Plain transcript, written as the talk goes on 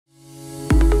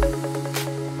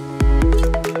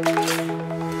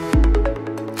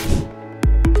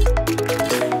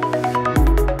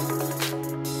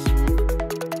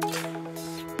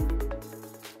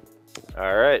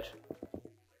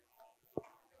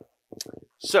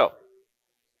So,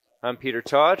 I'm Peter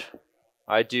Todd.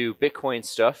 I do Bitcoin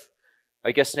stuff.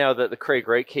 I guess now that the Craig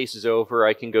Wright case is over,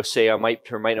 I can go say I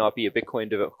might or might not be a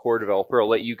Bitcoin core developer. I'll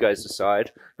let you guys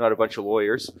decide, not a bunch of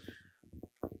lawyers.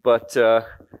 But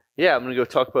yeah, I'm going to go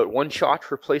talk about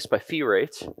one-shot replaced by fee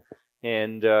rate.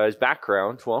 And his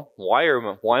background, well, why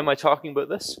am I talking about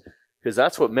this? Because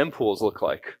that's what mempools look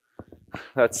like.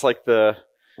 That's like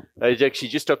I actually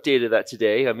just updated that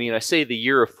today. I mean, I say the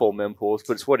year of full mempools,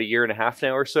 but it's what, a year and a half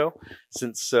now or so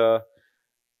since the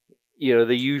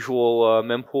usual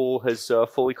mempool has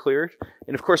fully cleared.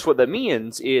 And of course, what that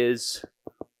means is,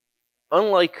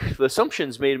 unlike the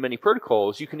assumptions made in many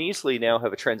protocols, you can easily now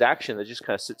have a transaction that just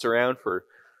kind of sits around for,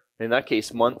 in that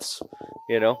case, months.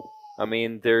 I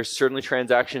mean, there's certainly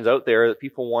transactions out there that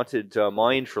people wanted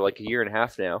mined for like a year and a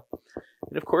half now.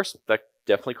 And of course, that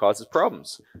definitely causes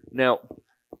problems. Now,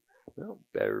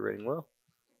 battery running low.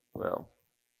 Well,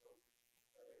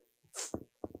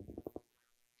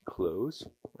 close.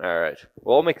 All right.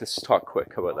 Well, I'll make this talk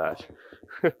quick. How about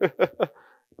that?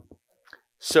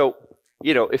 So,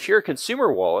 if you're a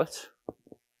consumer wallet,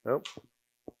 nope,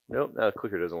 now the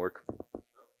clicker doesn't work.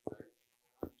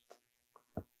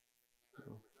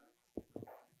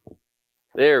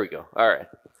 There we go. All right.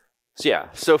 So yeah,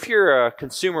 so if you're a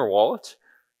consumer wallet,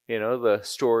 the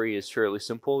story is fairly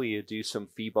simple. You do some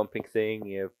fee bumping thing,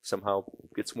 you somehow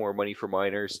get some more money for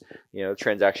miners, the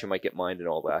transaction might get mined and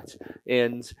all that.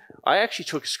 And I actually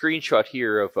took a screenshot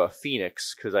here of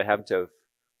Phoenix because I happen to have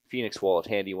Phoenix wallet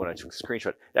handy when I took a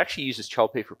screenshot. It actually uses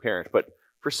child pay for parent, but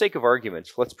for sake of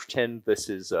argument, let's pretend this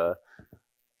is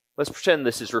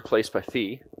replaced by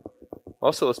fee.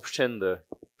 Also, let's pretend the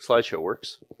slideshow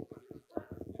works.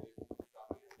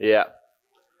 Yeah.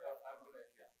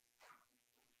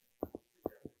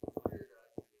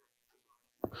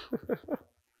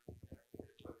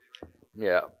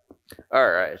 Yeah. All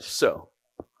right. So,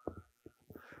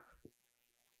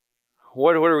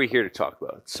 what are we here to talk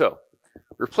about? So,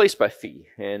 replaced by fee,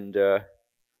 and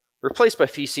replaced by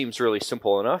fee seems really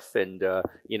simple enough. And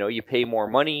you pay more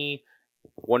money.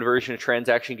 One version of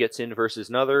transaction gets in versus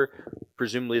another.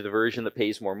 Presumably, the version that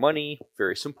pays more money.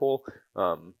 Very simple.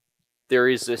 There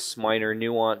is this minor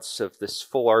nuance of this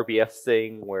full RBF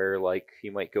thing where, like,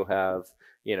 you might go have,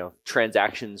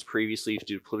 transactions previously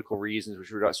due to political reasons which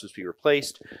were not supposed to be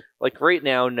replaced. Like right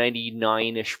now,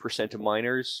 99-ish% of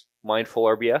miners mine full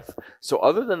RBF. So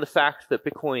other than the fact that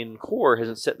Bitcoin Core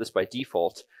hasn't set this by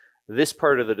default, this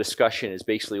part of the discussion is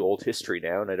basically old history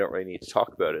now, and I don't really need to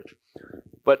talk about it.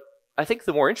 But I think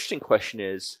the more interesting question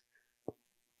is,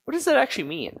 what does that actually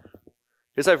mean?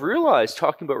 Because I've realized,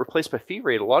 talking about replaced by fee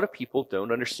rate, a lot of people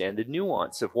don't understand the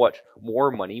nuance of what more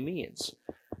money means.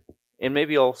 And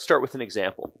maybe I'll start with an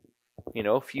example.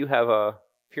 If you're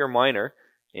a miner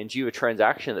and you have a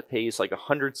transaction that pays like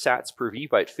 100 sats per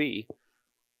VByte fee,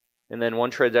 and then one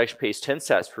transaction pays 10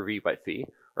 sats per VByte fee,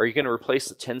 are you going to replace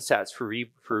the 10 sats per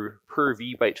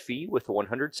VByte fee with the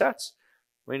 100 sats?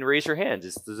 I mean, raise your hand.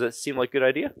 Does that seem like a good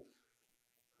idea?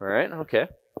 All right, okay.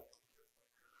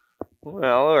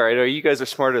 Well, all right, you guys are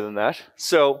smarter than that.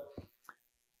 So,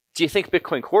 do you think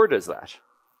Bitcoin Core does that?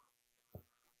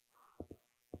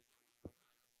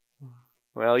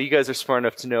 Well, you guys are smart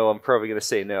enough to know I'm probably going to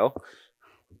say no.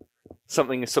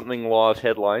 Something law of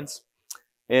headlines.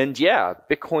 And yeah,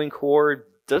 Bitcoin Core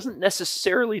doesn't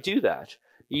necessarily do that,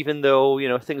 even though,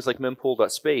 things like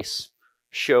mempool.space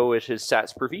show it as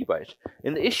sats per VByte.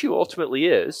 And the issue ultimately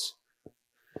is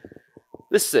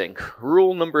this thing,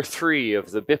 rule number 3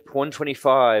 of the BIP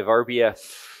 125 RBF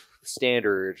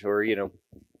standard, or,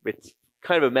 it's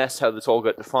kind of a mess how this all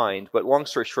got defined, but long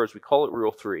story short, we call it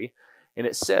rule 3, and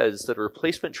it says that a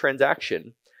replacement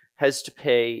transaction has to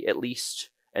pay at least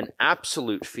an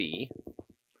absolute fee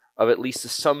of at least the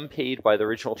sum paid by the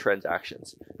original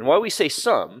transactions. And why we say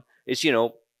sum is,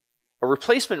 a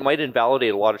replacement might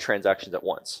invalidate a lot of transactions at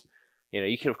once.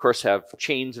 You can, of course, have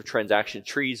chains of transactions,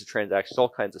 trees of transactions, all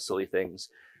kinds of silly things.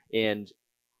 And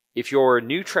if your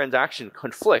new transaction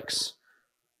conflicts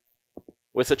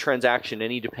with a transaction,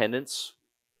 any dependents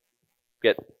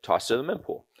get tossed to the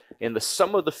mempool. And the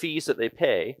sum of the fees that they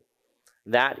pay,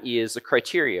 that is the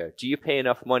criteria. Do you pay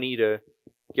enough money to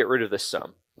get rid of this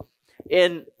sum?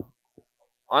 And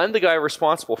I'm the guy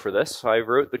responsible for this. I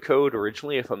wrote the code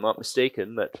originally, if I'm not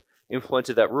mistaken, that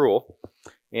implemented that rule.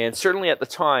 And certainly at the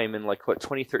time, in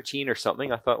 2013 or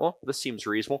something, I thought, well, this seems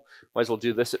reasonable. Might as well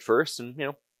do this at first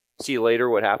and, see later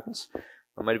what happens.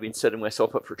 I might have been setting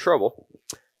myself up for trouble.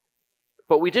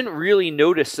 But we didn't really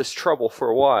notice this trouble for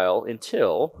a while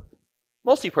until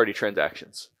multi-party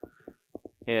transactions.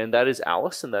 And that is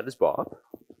Alice and that is Bob.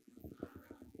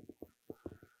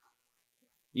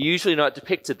 Usually not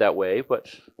depicted that way,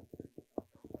 but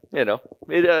you know,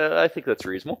 I think that's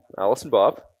reasonable. Alice and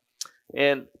Bob.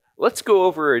 And let's go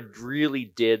over a really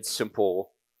dead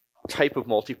simple type of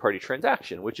multi-party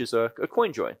transaction, which is a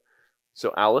coin join.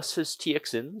 So Alice has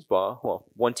TX in, Bob, well,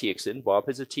 one TX in, Bob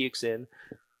has a TX in,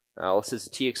 Alice has a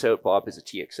TX out, Bob has a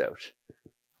TX out.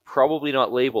 Probably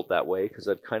not labeled that way because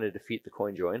I'd kind of defeat the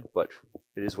coin join, but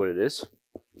it is what it is.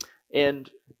 And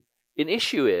an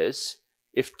issue is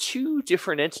if two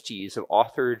different entities have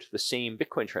authored the same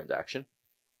Bitcoin transaction,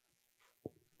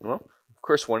 well, of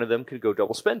course, one of them could go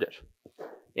double spend it.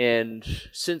 And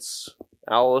since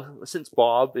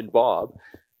Bob and Bob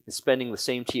is spending the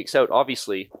same TX out,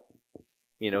 obviously,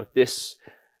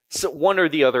 so one or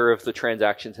the other of the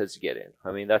transactions has to get in.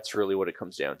 I mean, that's really what it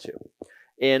comes down to.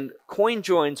 And coin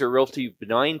joins are a relatively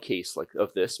benign case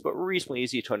of this, but reasonably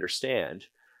easy to understand.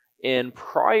 And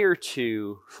prior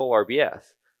to full RBF,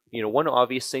 one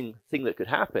obvious thing that could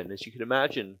happen is you could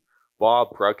imagine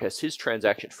Bob broadcasts his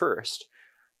transaction first,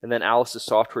 and then Alice's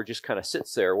software just kind of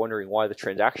sits there wondering why the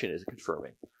transaction isn't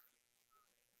confirming.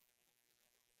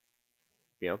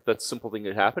 That's a simple thing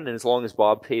that happened. And as long as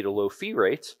Bob paid a low fee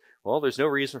rate, well, there's no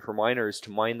reason for miners to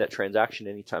mine that transaction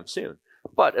anytime soon.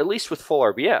 But at least with full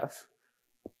RBF,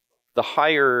 the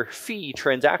higher fee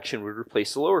transaction would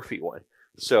replace the lower fee one.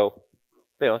 So,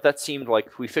 that seemed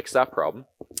like we fixed that problem.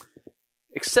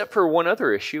 Except for one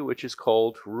other issue, which is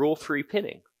called Rule 3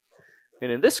 pinning.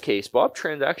 And in this case, Bob's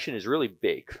transaction is really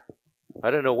big.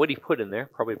 I don't know what he put in there,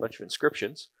 probably a bunch of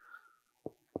inscriptions.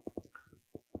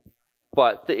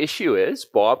 But the issue is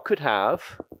Bob could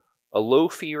have a low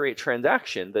fee rate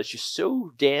transaction that's just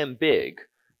so damn big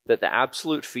that the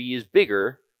absolute fee is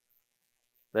bigger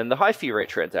than the high fee rate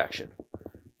transaction.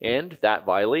 And that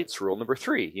violates rule number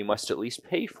 3. You must at least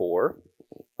pay for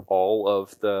all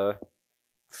of the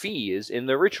fees in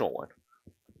the original one.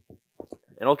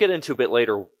 And I'll get into a bit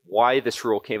later why this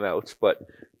rule came out, but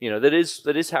that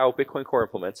is how Bitcoin Core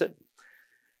implements it.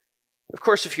 Of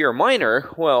course, if you're a miner,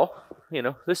 well,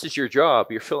 this is your job.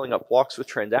 You're filling up blocks with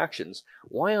transactions.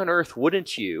 Why on earth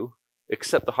wouldn't you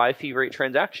accept the high fee rate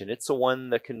transaction? It's the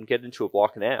one that can get into a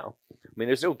block now. I mean,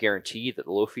 there's no guarantee that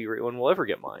the low fee rate one will ever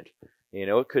get mined.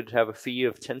 It could have a fee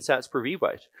of 10 sats per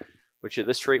VByte, which at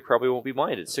this rate probably won't be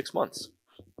mined in 6 months.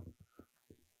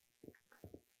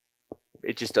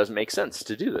 It just doesn't make sense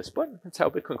to do this, but that's how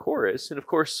Bitcoin Core is. And of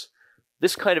course,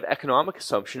 this kind of economic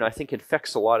assumption, I think,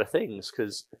 infects a lot of things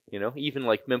because, even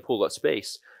like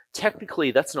mempool.space, technically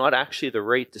that's not actually the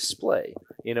right display.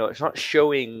 It's not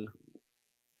showing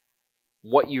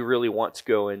what you really want to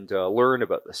go and learn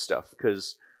about this stuff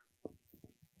because,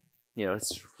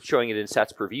 it's showing it in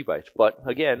sats per VByte. But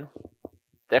again,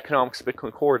 the economics of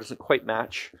Bitcoin Core doesn't quite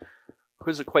match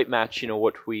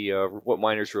what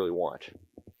miners really want.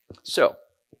 So,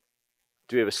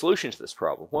 do we have a solution to this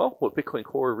problem? Well, what Bitcoin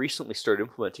Core recently started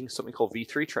implementing is something called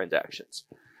V3 transactions.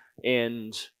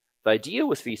 And the idea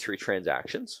with V3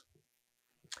 transactions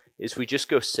is we just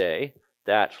go say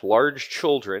that large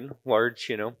children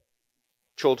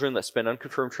that spend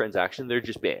unconfirmed transactions, they're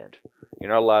just banned. You're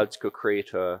not allowed to go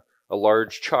create a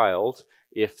large child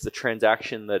if the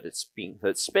transaction that's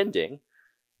spending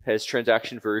has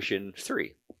transaction version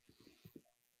 3.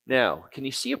 Now, can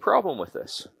you see a problem with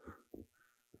this?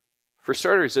 For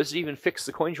starters, does it even fix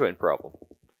the coin join problem?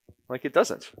 It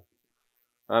doesn't.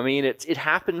 I mean, it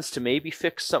happens to maybe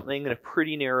fix something in a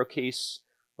pretty narrow case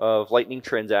of Lightning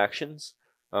transactions,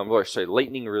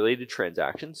 Lightning-related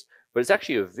transactions, but it's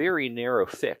actually a very narrow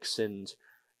fix, and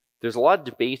there's a lot of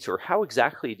debate over how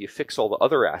exactly do you fix all the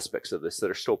other aspects of this that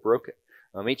are still broken.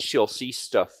 HTLC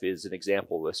stuff is an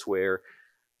example of this, where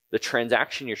the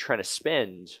transaction you're trying to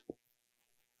spend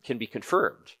can be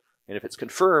confirmed. And if it's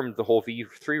confirmed, the whole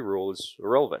V3 rule is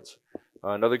irrelevant.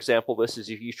 Another example of this is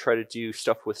if you try to do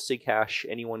stuff with sighash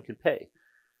anyone can pay.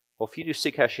 Well, if you do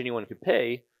sighash anyone can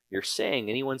pay, you're saying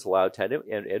anyone's allowed to add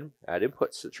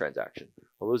inputs to the transaction.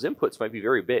 Well, those inputs might be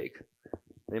very big.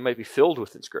 They might be filled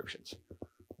with inscriptions.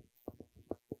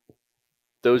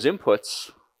 Those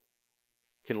inputs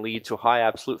can lead to high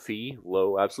absolute fee,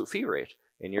 low absolute fee rate,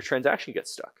 and your transaction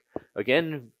gets stuck.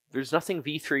 Again, there's nothing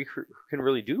V3 can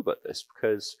really do about this,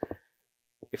 because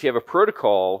if you have a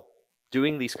protocol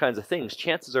doing these kinds of things,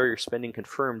 chances are you're spending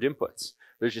confirmed inputs.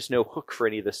 There's just no hook for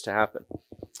any of this to happen.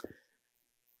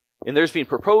 And there's been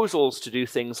proposals to do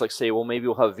things like say, well, maybe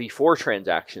we'll have V4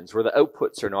 transactions where the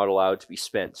outputs are not allowed to be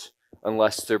spent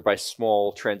unless they're by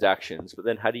small transactions. But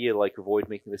then how do you avoid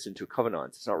making this into a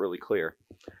covenant? It's not really clear.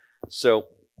 So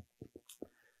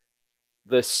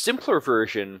the simpler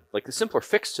version, the simpler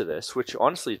fix to this, which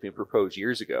honestly has been proposed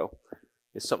years ago,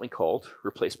 is something called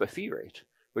replace by fee rate.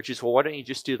 which is, well, why don't you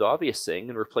just do the obvious thing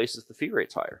and replace if the fee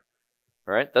rate's higher?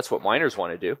 All right, that's what miners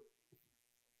want to do.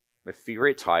 If fee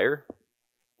rate's higher,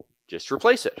 just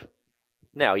replace it.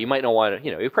 Now, you might not want to,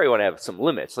 you probably want to have some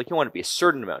limits. Like, you want to be a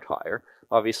certain amount higher.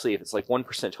 Obviously, if it's like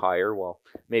 1% higher, well,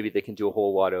 maybe they can do a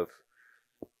whole lot of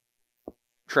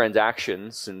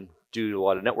transactions and do a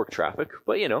lot of network traffic.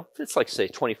 But, if it's like, say,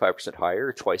 25% higher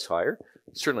or twice higher,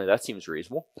 certainly that seems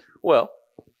reasonable. Well,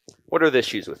 what are the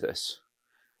issues with this?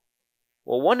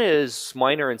 Well, one is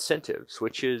miner incentives,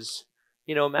 which is,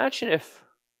 imagine if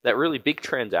that really big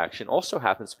transaction also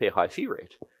happens to pay a high fee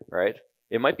rate, right?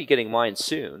 It might be getting mined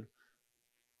soon.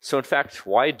 So in fact,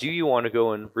 why do you want to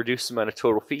go and reduce the amount of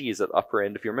total fees at the upper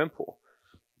end of your mempool?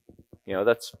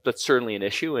 That's certainly an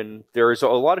issue, and there is a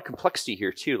lot of complexity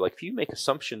here too. Like, if you make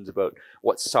assumptions about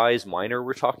what size miner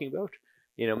we're talking about,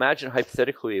 imagine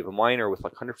hypothetically of a miner with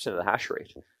like 100% of the hash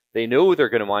rate. They know they're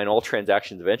going to mine all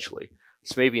transactions eventually.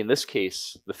 So maybe in this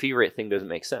case, the fee rate thing doesn't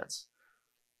make sense.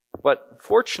 But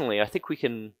fortunately, I think we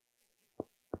can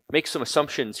make some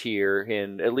assumptions here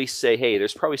and at least say, hey,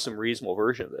 there's probably some reasonable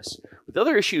version of this. But the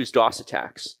other issue is DOS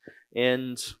attacks.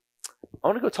 And I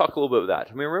want to go talk a little bit about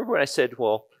that. I mean, remember when I said,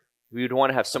 well, we would want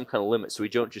to have some kind of limit so we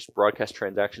don't just broadcast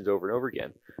transactions over and over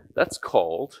again. That's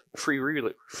called free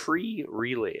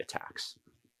relay attacks.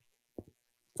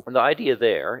 And the idea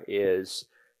there is,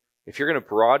 if you're going to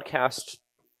broadcast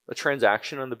a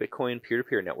transaction on the Bitcoin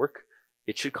peer-to-peer network,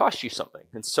 it should cost you something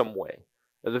in some way.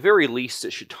 At the very least,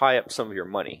 it should tie up some of your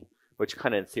money, which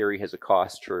kind of in theory has a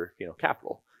cost for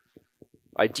capital.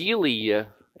 Ideally, you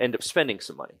end up spending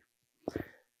some money.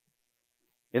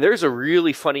 And there's a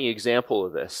really funny example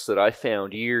of this that I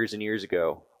found years and years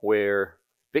ago, where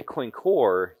Bitcoin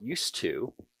Core used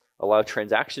to allow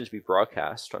transactions to be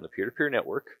broadcast on the peer-to-peer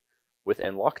network with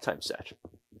end lock time set,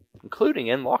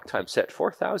 including end lock time set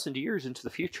 4,000 years into the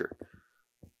future.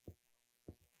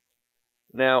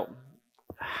 Now,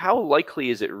 how likely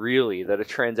is it really that a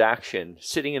transaction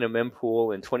sitting in a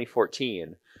mempool in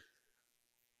 2014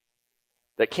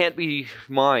 that can't be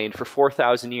mined for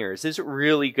 4,000 years, is it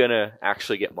really going to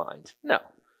actually get mined? No,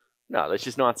 that's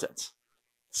just nonsense.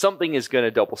 Something is going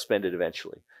to double spend it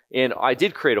eventually. And I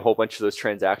did create a whole bunch of those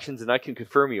transactions, and I can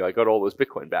confirm you I got all those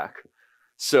Bitcoin back.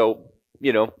 So,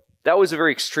 that was a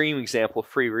very extreme example of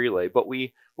free relay, but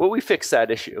we fixed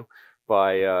that issue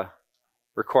by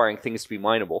requiring things to be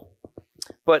mineable.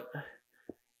 But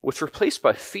with replaced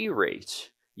by fee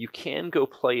rate, you can go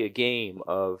play a game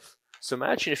of, so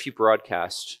imagine if you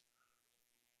broadcast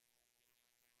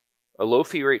a low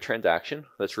fee rate transaction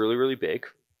that's really, really big,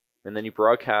 and then you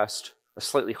broadcast a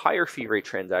slightly higher fee rate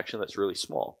transaction that's really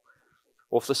small.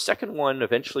 Well, if the second one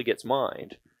eventually gets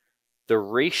mined, the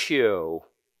ratio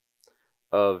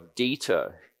of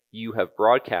data you have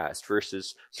broadcast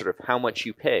versus sort of how much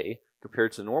you pay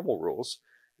compared to the normal rules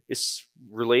is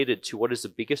related to what is the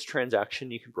biggest transaction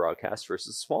you can broadcast versus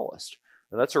the smallest.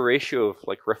 And that's a ratio of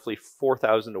like roughly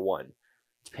 4,000 to 1,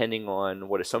 depending on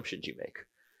what assumptions you make.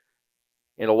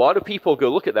 And a lot of people go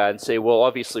look at that and say, well,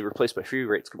 obviously replaced by free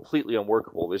rate is completely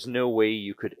unworkable. There's no way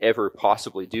you could ever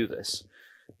possibly do this.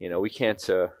 We can't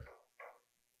go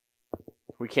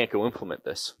implement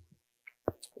this.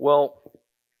 Well,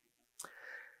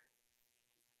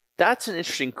 that's an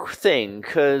interesting thing,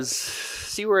 because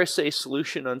see where I say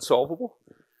solution unsolvable?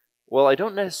 Well, I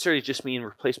don't necessarily just mean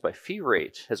replaced by fee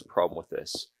rate has a problem with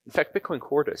this. In fact, Bitcoin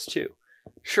Core does too.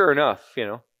 Sure enough,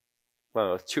 2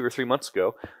 or 3 months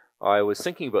ago, I was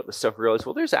thinking about this stuff and realized,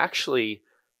 well, there's actually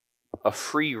a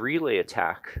free relay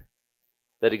attack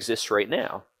that exists right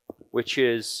now, which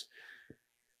is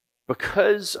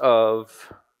because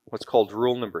of what's called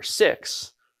rule number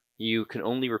 6, you can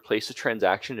only replace a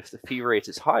transaction if the fee rate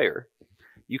is higher.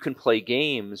 You can play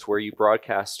games where you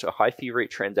broadcast a high fee rate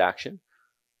transaction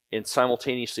and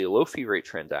simultaneously a low fee rate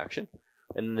transaction,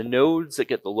 and the nodes that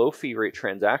get the low fee rate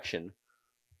transaction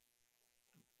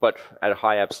but at a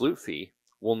high absolute fee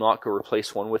will not go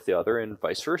replace one with the other, and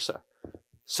vice versa.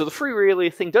 So the free relay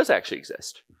thing does actually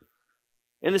exist.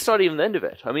 And it's not even the end of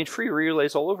it. I mean, free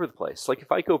relays all over the place. Like,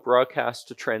 if I go broadcast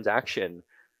a transaction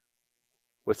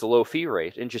with a low fee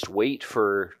rate and just wait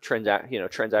for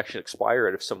transaction expire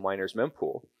out of some miner's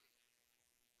mempool,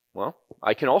 well,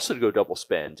 I can also go double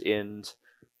spend and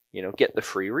get the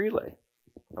free relay.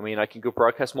 I mean, I can go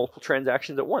broadcast multiple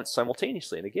transactions at once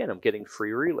simultaneously, and again, I'm getting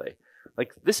free relay.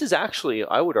 Like, this is actually,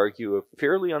 I would argue, a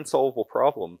fairly unsolvable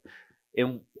problem.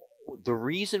 And the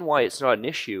reason why it's not an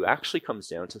issue actually comes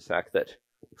down to the fact that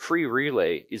free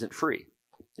relay isn't free.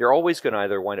 You're always going to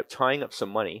either wind up tying up some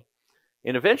money,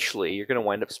 and eventually you're going to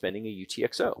wind up spending a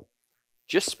UTXO.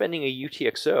 Just spending a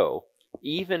UTXO,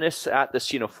 even if at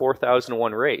this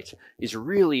 4,001 rate, is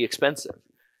really expensive.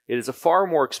 it is a far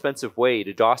more expensive way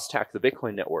to DOS attack the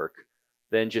Bitcoin network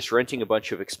than just renting a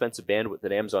bunch of expensive bandwidth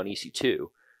at Amazon EC2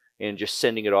 and just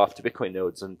sending it off to Bitcoin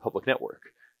nodes on public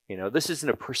network. This isn't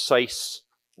a precise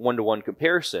one-to-one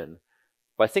comparison,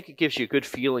 but I think it gives you a good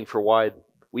feeling for why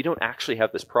we don't actually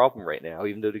have this problem right now,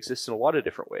 even though it exists in a lot of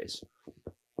different ways.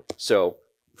 So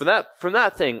from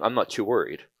that thing, I'm not too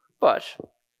worried. But,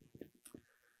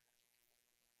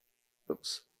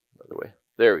 oops, other way.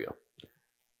 There we go.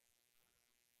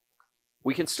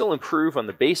 We can still improve on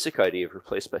the basic idea of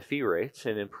replace by fee rate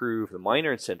and improve the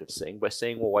minor incentives thing by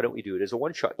saying, well, why don't we do it as a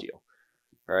one-shot deal?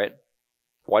 All right?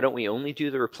 Why don't we only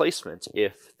do the replacement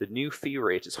if the new fee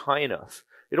rate is high enough?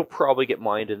 It'll probably get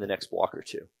mined in the next block or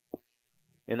two.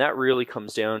 And that really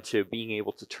comes down to being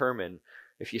able to determine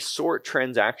if you sort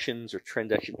transactions or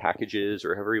transaction packages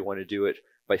or however you want to do it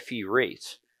by fee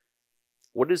rate,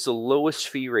 what is the lowest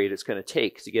fee rate it's going to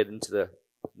take to get into the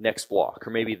next block, or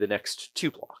maybe the next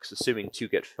two blocks, assuming two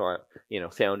get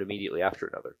found immediately after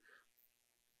another.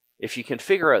 If you can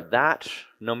figure out that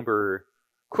number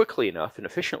quickly enough and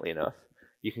efficiently enough,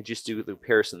 you can just do the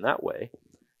comparison that way.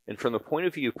 And from the point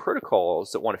of view of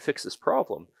protocols that want to fix this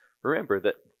problem, remember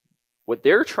that what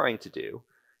they're trying to do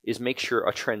is make sure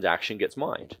a transaction gets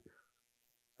mined.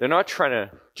 They're not trying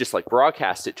to just like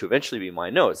broadcast it to eventually be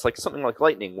mined. No, it's like something like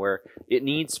Lightning where it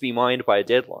needs to be mined by a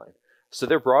deadline. So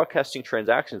they're broadcasting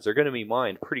transactions. They're going to be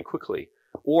mined pretty quickly,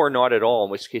 or not at all,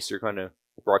 in which case they're going to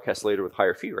broadcast later with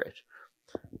higher fee rate.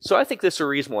 So I think this is a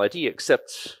reasonable idea,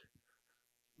 except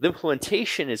the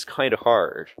implementation is kind of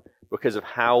hard because of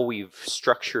how we've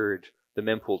structured the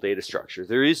mempool data structure.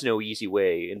 There is no easy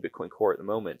way in Bitcoin Core at the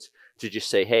moment to just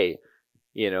say, hey,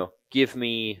 give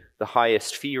me the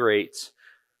highest fee rate,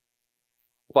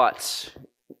 but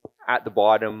at the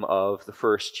bottom of the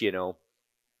first,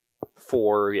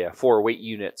 four weight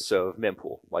units of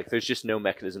mempool. Like, there's just no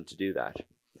mechanism to do that.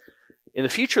 In the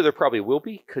future, there probably will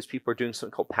be, because people are doing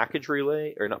something called package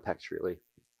relay, or not package relay.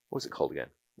 What was it called again?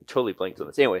 I totally blanked on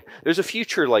this. Anyway, there's a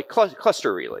future like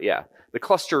cluster relay. Yeah, the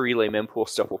cluster relay mempool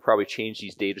stuff will probably change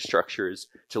these data structures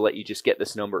to let you just get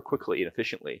this number quickly and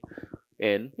efficiently.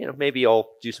 And maybe I'll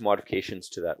do some modifications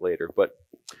to that later. But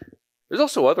there's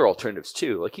also other alternatives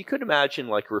too. Like, you could imagine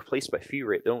like a replace by fee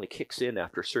rate that only kicks in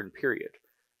after a certain period.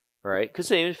 All right, because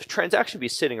if a transaction be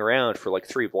sitting around for like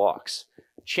 3 blocks,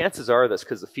 chances are that's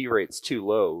because the fee rate's too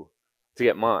low to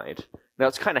get mined. Now,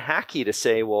 it's kind of hacky to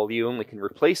say, well, you only can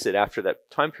replace it after that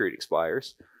time period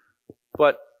expires.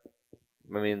 But,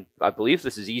 I mean, I believe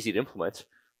this is easy to implement.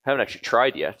 I haven't actually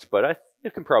tried yet, but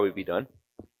it can probably be done.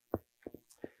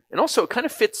 And also, it kind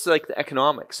of fits like the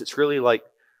economics. It's really like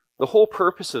the whole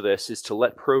purpose of this is to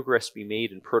let progress be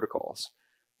made in protocols.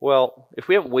 Well, if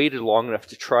we haven't waited long enough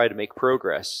to try to make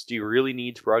progress, do you really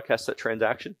need to broadcast that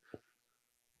transaction?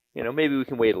 Maybe we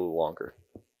can wait a little longer.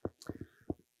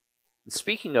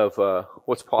 Speaking of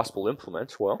what's possible to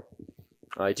implement, well,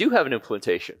 I do have an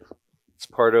implementation. It's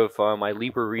part of my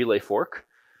Libra Relay fork,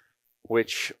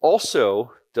 which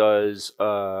also does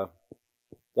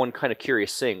one kind of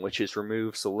curious thing, which is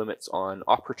removes the limits on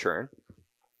op return.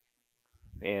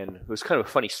 And it was kind of a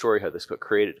funny story how this got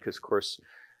created, because, of course,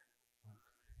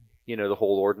 the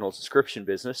whole ordinal subscription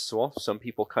business. Well, some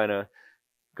people kind of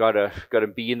got a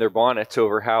bee in their bonnet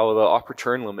over how the op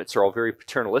return limits are all very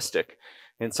paternalistic.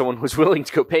 And someone was willing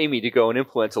to go pay me to go and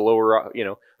implement a lower,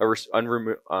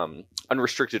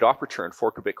 unrestricted op return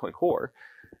fork of Bitcoin Core.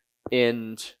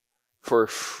 And for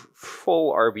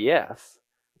full RBF,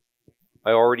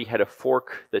 I already had a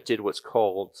fork that did what's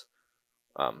called,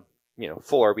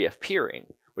 full RBF peering,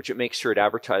 which it makes sure it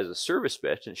advertises a service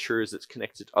bit, ensures it's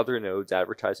connected to other nodes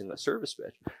advertising that service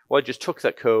bit. Well, I just took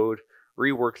that code,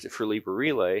 reworked it for Libra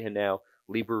Relay, and now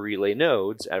Libra Relay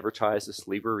nodes advertise this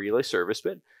Libra Relay service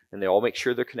bit, and they all make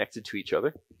sure they're connected to each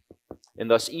other.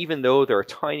 And thus, even though they're a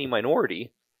tiny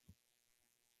minority,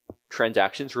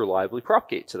 transactions reliably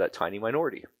propagate to that tiny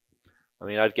minority. I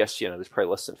mean, I'd guess, there's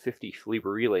probably less than 50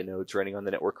 Libra Relay nodes running on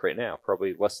the network right now,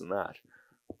 probably less than that.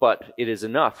 But it is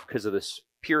enough because of this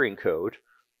peering code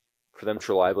for them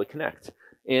to reliably connect.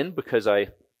 And because I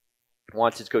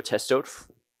wanted to go test out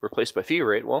replace by fee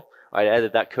rate, well, I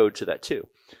added that code to that too.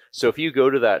 So if you go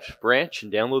to that branch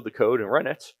and download the code and run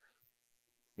it,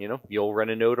 you'll run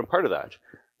a node on part of that.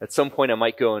 At some point, I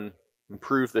might go and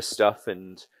improve this stuff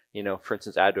and, for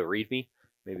instance, add a README,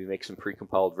 maybe make some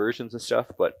pre-compiled versions and stuff,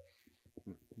 but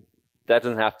that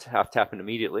doesn't have to happen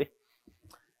immediately.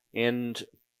 And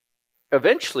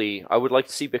eventually, I would like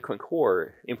to see Bitcoin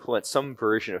Core implement some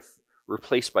version of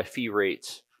replace by fee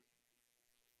rate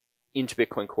into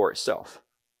Bitcoin Core itself.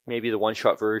 Maybe the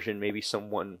one-shot version, maybe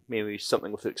something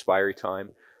with an expiry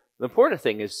time. The important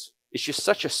thing is, it's just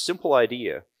such a simple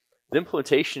idea The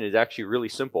implementation is actually really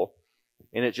simple,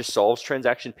 and it just solves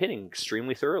transaction pinning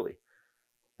extremely thoroughly.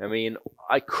 I mean,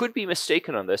 I could be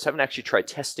mistaken on this. I haven't actually tried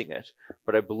testing it,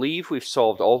 but I believe we've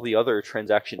solved all the other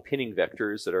transaction pinning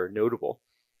vectors that are notable,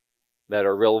 that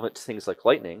are relevant to things like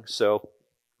Lightning. So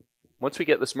once we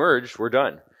get this merged, we're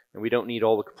done. And we don't need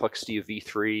all the complexity of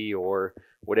V3 or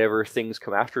whatever things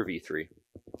come after V3.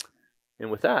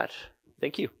 And with that,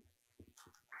 thank you.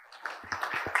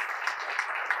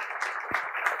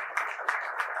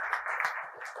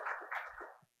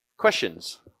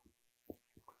 Questions?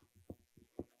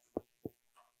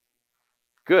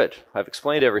 Good. I've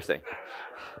explained everything.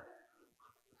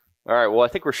 All right. Well, I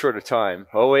think we're short of time.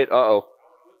 Oh, wait. Uh-oh.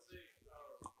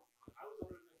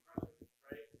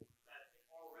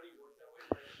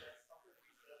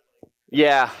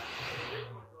 Yeah.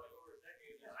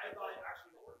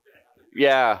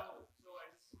 Yeah.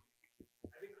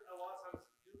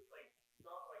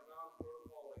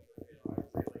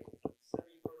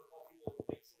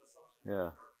 Yeah.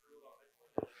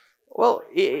 Well,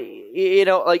 you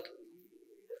know, like,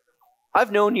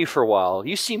 I've known you for a while.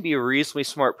 You seem to be a reasonably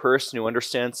smart person who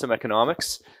understands some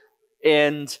economics.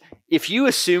 And if you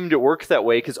assumed it worked that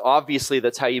way, because obviously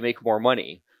that's how you make more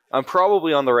money, I'm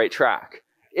probably on the right track.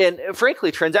 And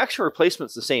frankly, transaction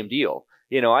replacement's the same deal.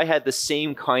 You know, I had the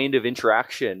same kind of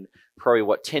interaction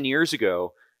probably, 10 years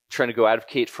ago, trying to go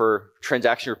advocate for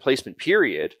transaction replacement,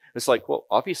 period. It's like, well,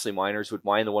 obviously miners would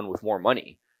mine the one with more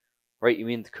money, right? You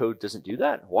mean the code doesn't do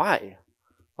that? Why?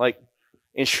 Like,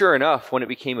 and sure enough, when it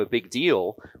became a big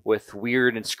deal with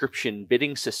weird inscription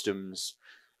bidding systems,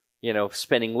 you know,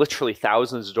 spending literally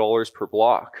thousands of dollars per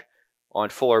block on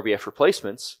full RBF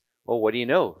replacements, well, what do you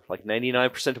know? Like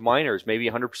 99% of miners, maybe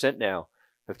 100% now,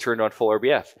 have turned on full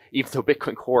RBF, even though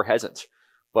Bitcoin Core hasn't.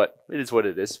 But it is what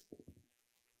it is.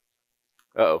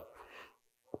 Uh-oh.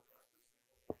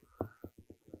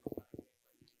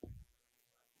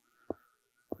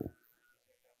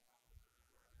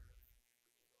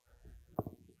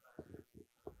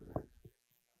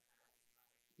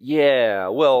 Yeah,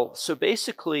 well, so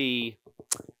basically,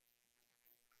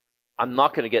 I'm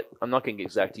not going to get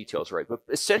exact details right, but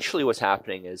essentially what's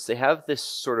happening is they have this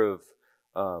sort of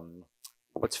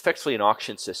what's effectively an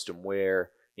auction system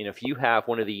where, you know, if you have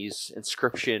one of these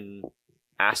inscription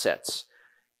assets,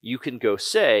 you can go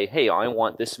say, hey, I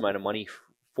want this amount of money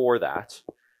for that.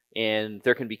 And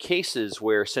there can be cases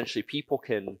where essentially people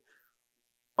can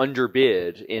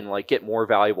underbid and like get more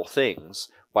valuable things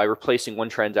by replacing one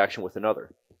transaction with another.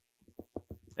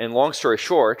 And long story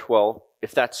short, well,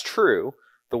 if that's true,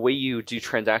 the way you do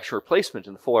transaction replacement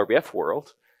in the full RBF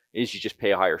world is you just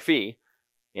pay a higher fee,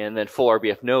 and then full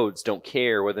RBF nodes don't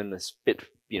care whether this BIP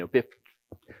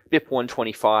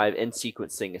 125 end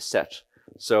sequence thing is set.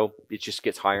 So it just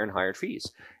gets higher and higher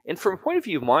fees. And from a point of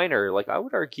view of miner, like I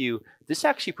would argue, this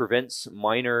actually prevents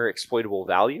miner exploitable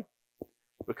value,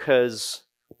 because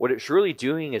what it's really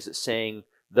doing is it's saying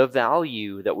the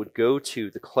value that would go to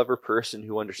the clever person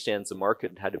who understands the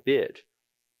market and how to bid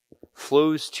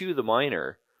flows to the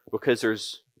miner, because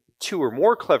there's two or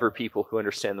more clever people who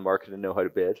understand the market and know how to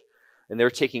bid, and they're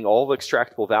taking all the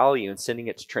extractable value and sending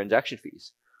it to transaction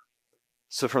fees.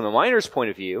 So from the miner's point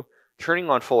of view, turning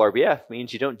on full RBF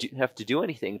means you don't have to do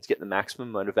anything to get the maximum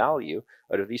amount of value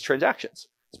out of these transactions.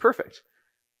 It's perfect.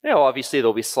 Now, obviously,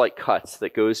 there'll be slight cuts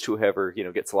that goes to whoever, you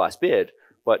know, gets the last bid,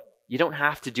 but you don't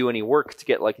have to do any work to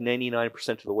get like 99%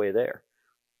 of the way there.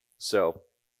 So,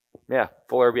 yeah,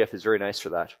 full RBF is very nice for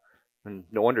that. And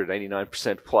no wonder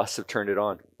 99% plus have turned it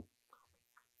on.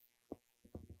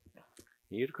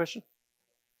 You had a question?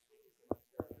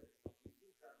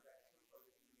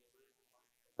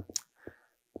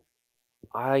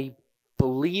 I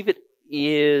believe it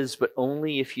is, but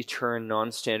only if you turn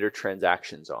non-standard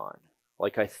transactions on.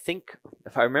 Like, I think,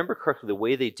 if I remember correctly, the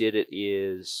way they did it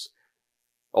is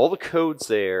all the code's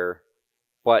there,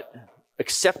 but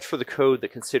except for the code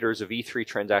that considers a V3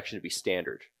 transaction to be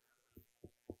standard.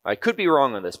 I could be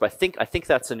wrong on this, but I think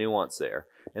that's a nuance there.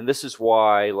 And this is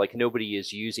why, like, nobody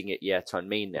is using it yet on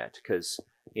mainnet, because,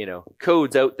 you know,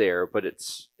 code's out there, but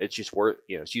it's just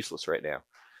it's useless right now.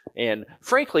 And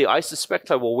frankly, I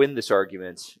suspect I will win this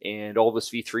argument, and all this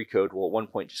V3 code will at one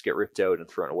point just get ripped out and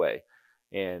thrown away.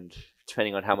 And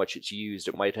depending on how much it's used,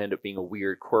 it might end up being a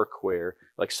weird quirk where,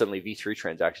 like, suddenly V3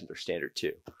 transactions are standard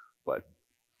too. But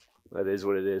that is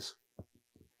what it is.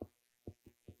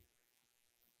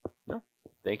 No,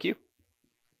 thank you.